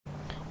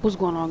What's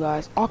going on,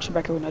 guys? AuhxraYT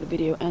back here with another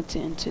video, and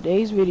in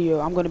today's video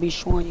I'm going to be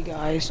showing you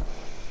guys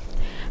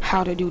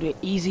how to do the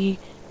easy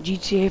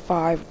GTA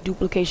 5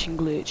 duplication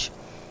glitch.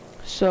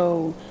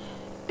 So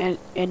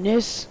in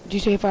this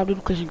GTA 5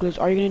 duplication glitch,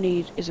 all you're going to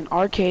need is an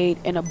arcade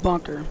and a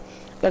bunker.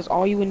 That's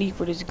all you would need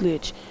for this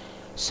glitch.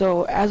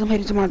 So as I'm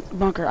heading to my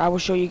bunker, I will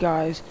show you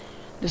guys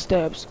the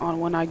steps on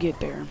when I get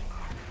there.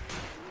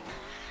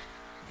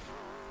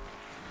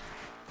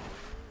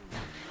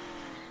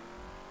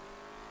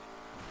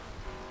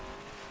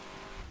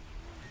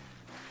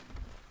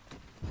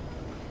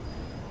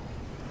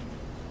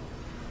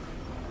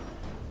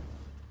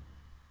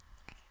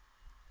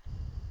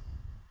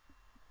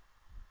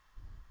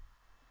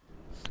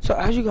 So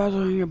as you guys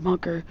are in your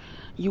bunker,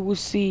 you will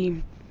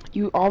see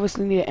you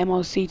obviously need an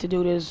MLC to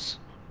do this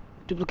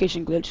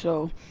duplication glitch.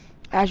 So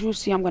as you will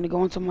see, I'm going to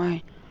go into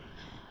my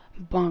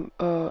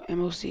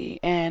MLC,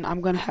 and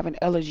I'm going to have an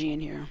elegy in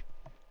here.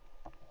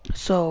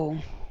 So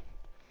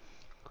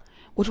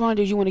what you want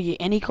to do is you want to get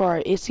any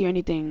car, ITSY or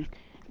anything,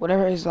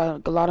 whatever is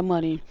like a lot of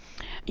money.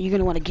 You're going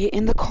to want to get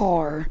in the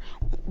car,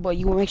 but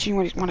you want to make sure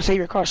you want to save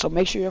your car. So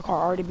make sure your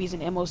car already be in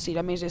MLC.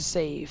 That means it's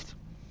saved.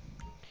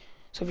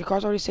 So if your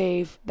car's already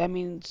saved, that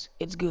means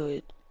it's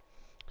good.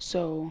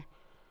 So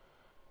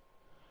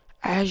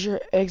as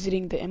you're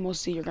exiting the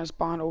MLC, you're gonna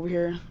spawn over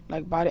here,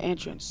 like by the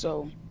entrance.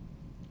 So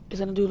it's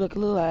gonna do like a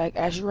little lag.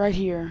 As you're right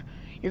here,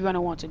 you're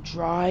gonna want to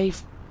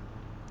drive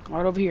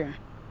right over here.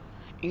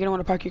 You're gonna want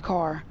to park your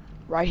car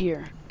right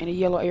here in the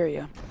yellow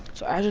area.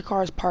 So as your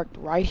car is parked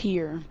right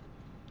here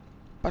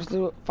by this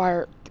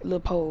little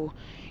pole,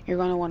 you're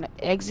gonna want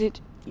to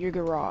exit your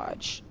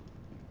garage.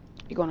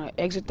 You're gonna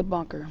exit the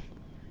bunker.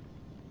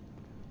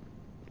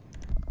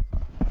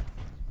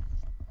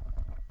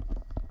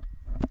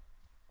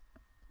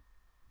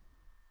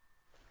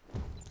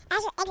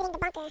 As you're exiting the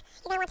bunker,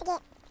 you're going to want to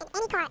get in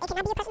any car. It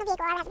cannot be a personal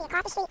vehicle, or it has to be a car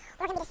off the street,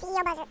 or it can be the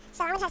CEO buzzer.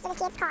 So I'm going to try to steal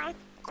this kid's car, and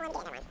I'm going to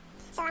get in that one.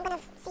 So I'm going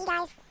to see you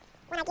guys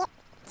when I get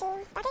to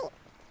the arcade.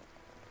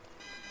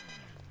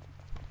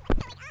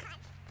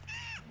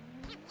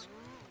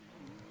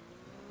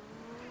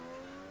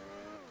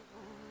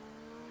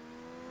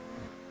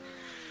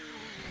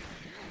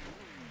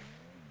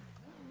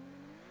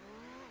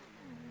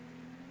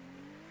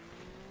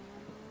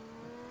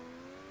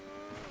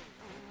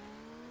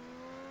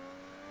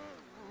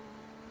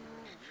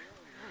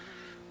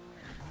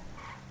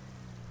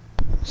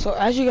 So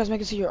as you guys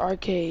make it to your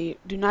arcade,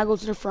 do not go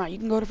to the front. You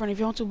can go to the front if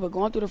you want to, but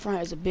going through the front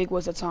is a big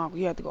waste of time.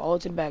 You have to go all the way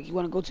to the back. You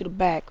want to go to the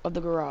back of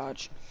the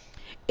garage.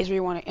 Is where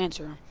you want to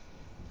enter.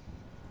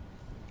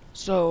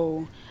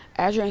 So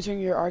as you're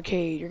entering your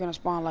arcade, you're gonna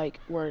spawn like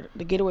where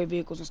the getaway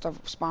vehicles and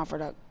stuff spawn for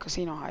the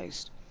casino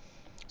heist.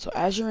 So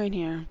as you're in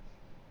here,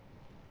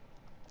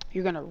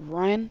 you're gonna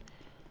run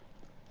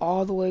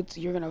all the way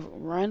to. You're gonna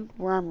run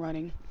where I'm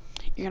running.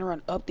 You're gonna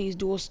run up these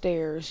dual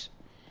stairs,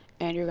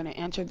 and you're gonna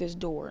enter this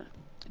door.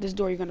 This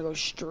door, you're gonna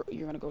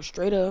go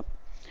straight up.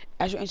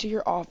 As you enter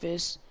your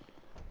office,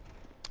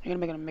 you're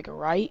gonna make a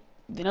right,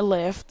 then a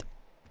left,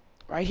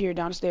 right here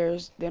down the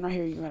stairs. Then right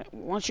here,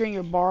 once you're in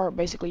your bar,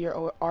 basically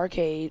your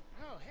arcade,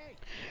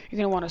 you're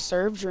gonna want to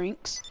serve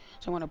drinks.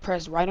 So I'm gonna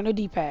press right on the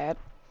D-pad,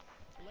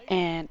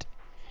 and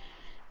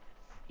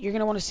you're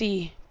gonna want to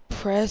see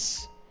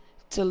press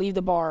to leave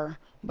the bar,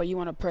 but you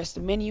want to press the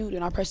menu. Do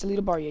not press to leave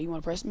the bar yet. You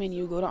want to press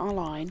menu, go to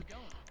online,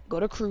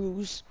 go to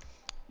cruise.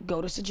 Go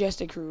to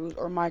suggested cruise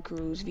or my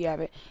cruise if you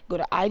have it. Go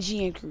to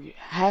IGN cruise. It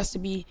has to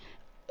be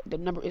the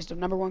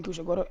number one cruise.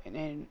 So go to,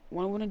 and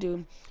what I'm gonna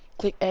do,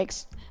 click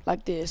X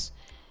like this.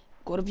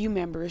 Go to view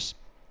members.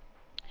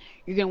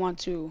 You're gonna want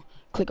to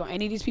click on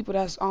any of these people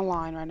that's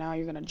online right now.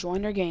 You're gonna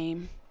join their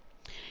game,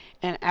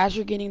 and as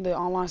you're getting the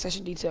online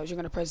session details, you're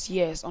gonna press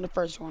yes on the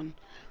first one,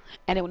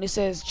 and then when it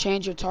says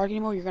change your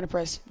targeting mode, you're gonna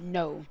press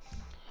no.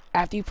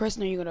 After you press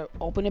no, you're gonna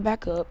open it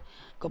back up,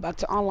 go back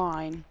to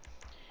online,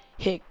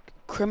 hit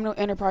Criminal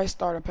Enterprise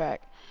Starter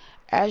Pack.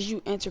 As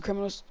you enter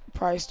Criminal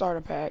Enterprise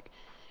Starter Pack,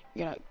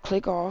 you're gonna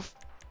click off,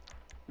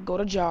 go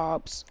to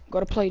jobs,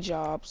 go to play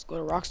jobs, go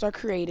to Rockstar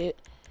Created,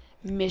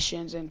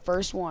 missions, and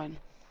first one.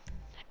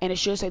 And it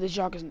should say this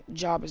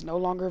job is no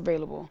longer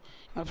available.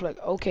 You're gonna click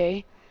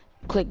OK,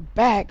 click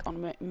back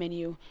on the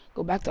menu,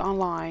 go back to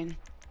online,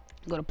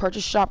 go to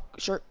purchase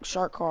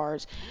shark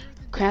cards,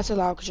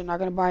 cancel out because you're not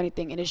going to buy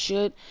anything, and it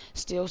should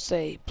still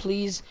say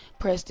please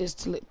press this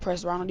to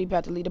press right on the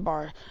D-pad to leave the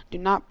bar. Do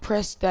not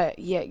press that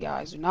yet,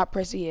 guys. Do not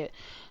press it yet.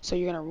 So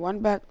you're going to run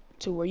back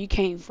to where you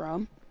came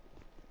from,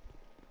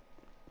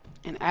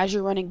 and as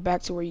you're running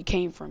back to where you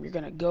came from, you're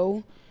going to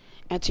go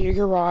into your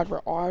garage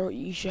where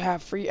you should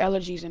have free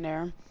allergies in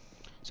there.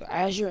 So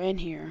as you're in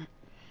here,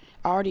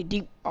 I already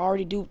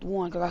duped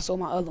one because I sold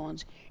my other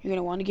ones. You're going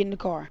to want to get in the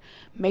car.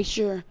 Make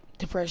sure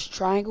to press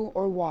triangle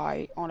or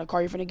Y on the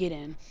car you're finna get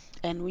in,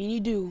 and when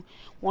you do,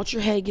 once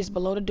your head gets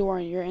below the door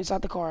and you're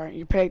inside the car,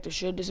 your character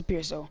should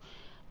disappear. So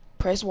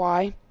press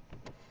Y,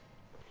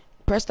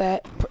 press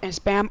that, and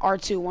spam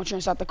R2 once you're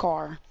inside the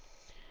car.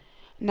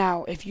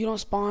 Now if you don't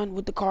spawn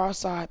with the car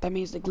outside, that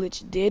means the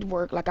glitch did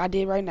work like I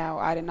did right now.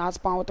 I did not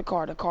spawn with the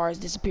car has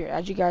disappeared.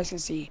 As you guys can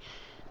see,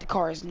 The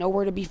car is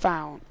nowhere to be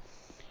found.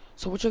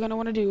 So what you're gonna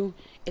want to do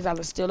is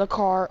either steal a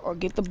car or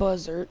get the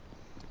buzzard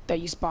that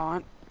you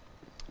spawn.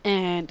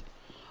 And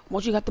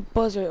once you got the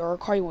buzzard or a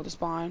car you want to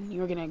spawn,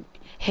 you're gonna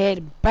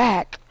head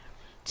back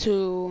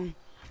to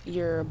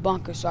your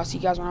bunker. So I'll see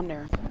you guys when I'm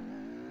there.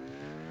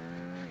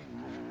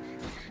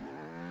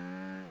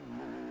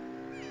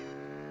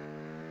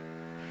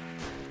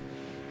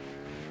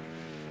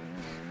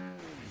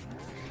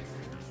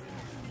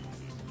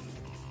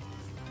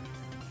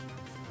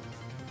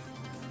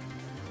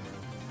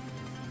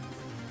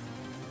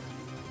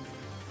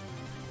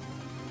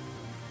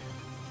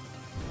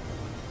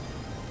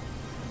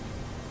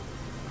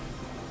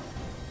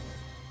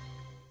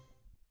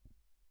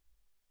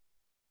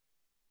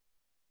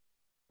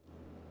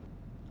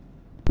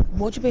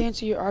 Once you pay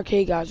into your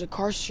arcade, guys, your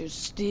car should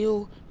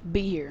still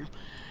be here.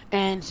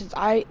 And since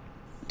I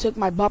took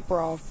my bumper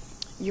off,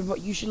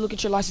 you should look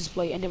at your license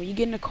plate. And then when you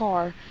get in the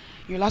car,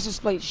 your license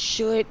plate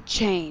should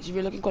change. If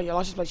you're looking for your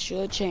license plate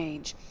should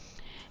change.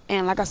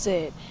 And like I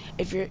said,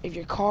 if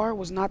your car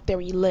was not there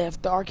when you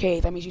left the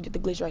arcade, that means you did the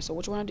glitch right. So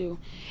what you want to do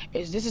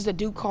is, this is the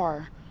Duke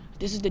car.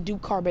 This is the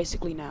Duke car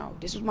basically now.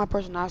 This is my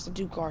personalized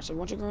Duke car. So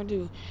what you're going to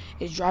do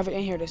is drive it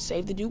in here to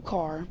save the Duke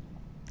car.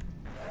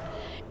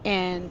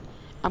 And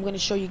I'm going to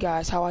show you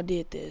guys how I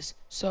did this.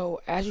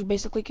 So as you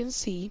basically can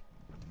see,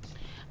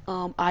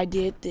 I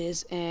did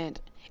this, and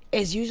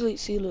it's usually,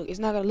 see, look, it's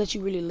not going to let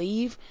you really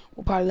leave.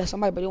 We'll probably let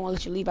somebody, but it won't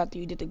let you leave after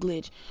you did the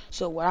glitch.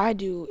 So what I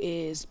do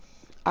is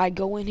I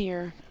go in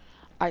here,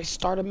 I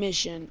start a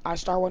mission, I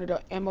start one of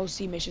the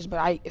MOC missions,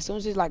 but as soon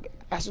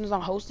as I'm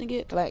hosting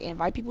it to like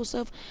invite people and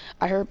stuff,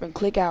 I hurry up and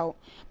click out.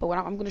 But when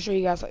I'm going to show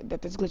you guys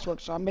that this glitch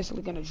works. So I'm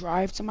basically going to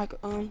drive to my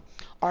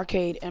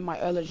arcade and my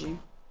allergy.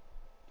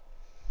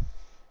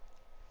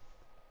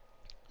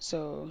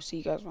 So see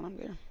you guys when I'm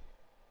there.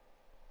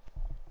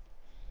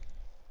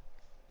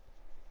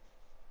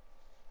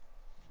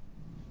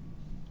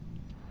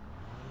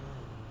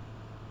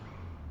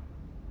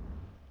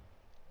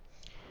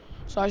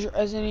 So as you're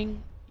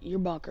exiting your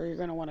bunker, you're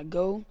gonna want to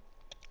go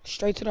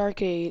straight to the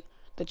arcade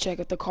to check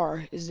if the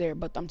car is there.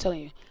 But I'm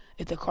telling you,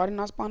 if the car did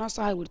not spawn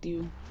outside with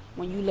you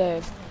when you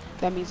left,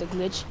 that means the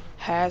glitch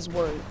has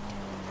worked.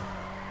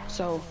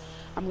 So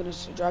I'm gonna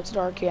drive to the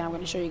arcade. I'm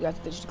gonna show you guys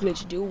that this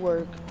glitch do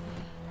work.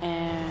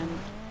 And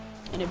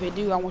if it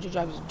do, I want you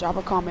to drop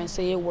a comment,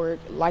 say it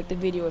worked, like the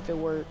video if it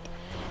worked,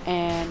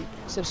 and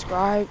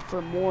subscribe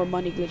for more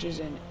money glitches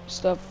and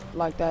stuff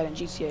like that in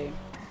GTA.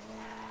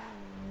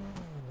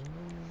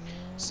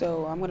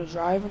 So I'm gonna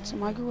drive into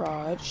my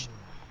garage.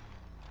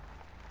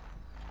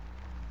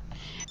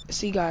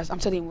 See guys, I'm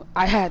telling you,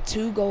 I had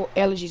 2 gold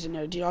allergies in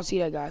there. Did y'all see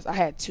that, guys? I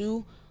had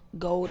 2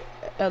 gold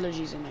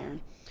allergies in there.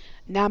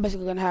 Now I'm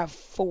basically gonna have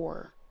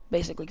 4,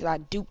 basically, because I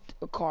duped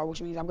a car,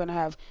 which means I'm gonna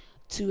have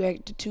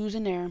 2s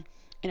in there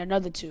and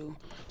another 2.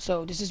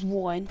 So this is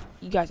 1.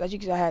 You guys, as you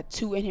can see, I had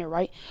 2 in here,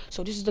 right?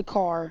 So this is the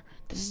car.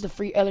 This is the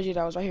free allergy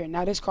that was right here.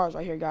 Now this car is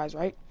right here, guys,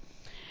 right?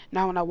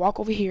 Now when I walk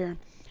over here,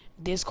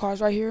 this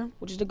car's right here,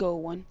 which is the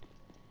gold one.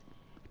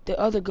 The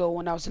other gold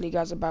one I was telling you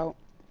guys about.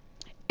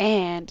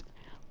 And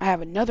I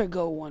have another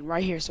gold one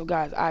right here. So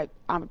guys,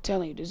 I'm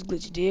telling you, this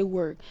glitch did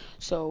work.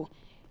 So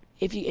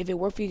if it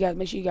worked for you guys,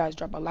 make sure you guys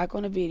drop a like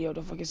on the video,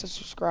 don't forget to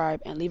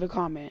subscribe and leave a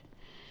comment.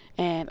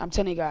 And I'm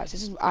telling you guys,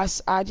 this is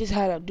I just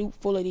had a dupe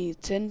full of these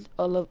 10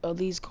 of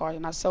these cards,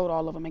 and I sold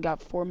all of them and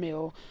got 4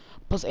 mil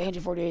plus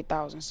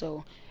 848,000.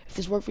 So if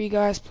this worked for you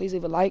guys, please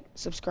leave a like,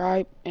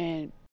 subscribe, and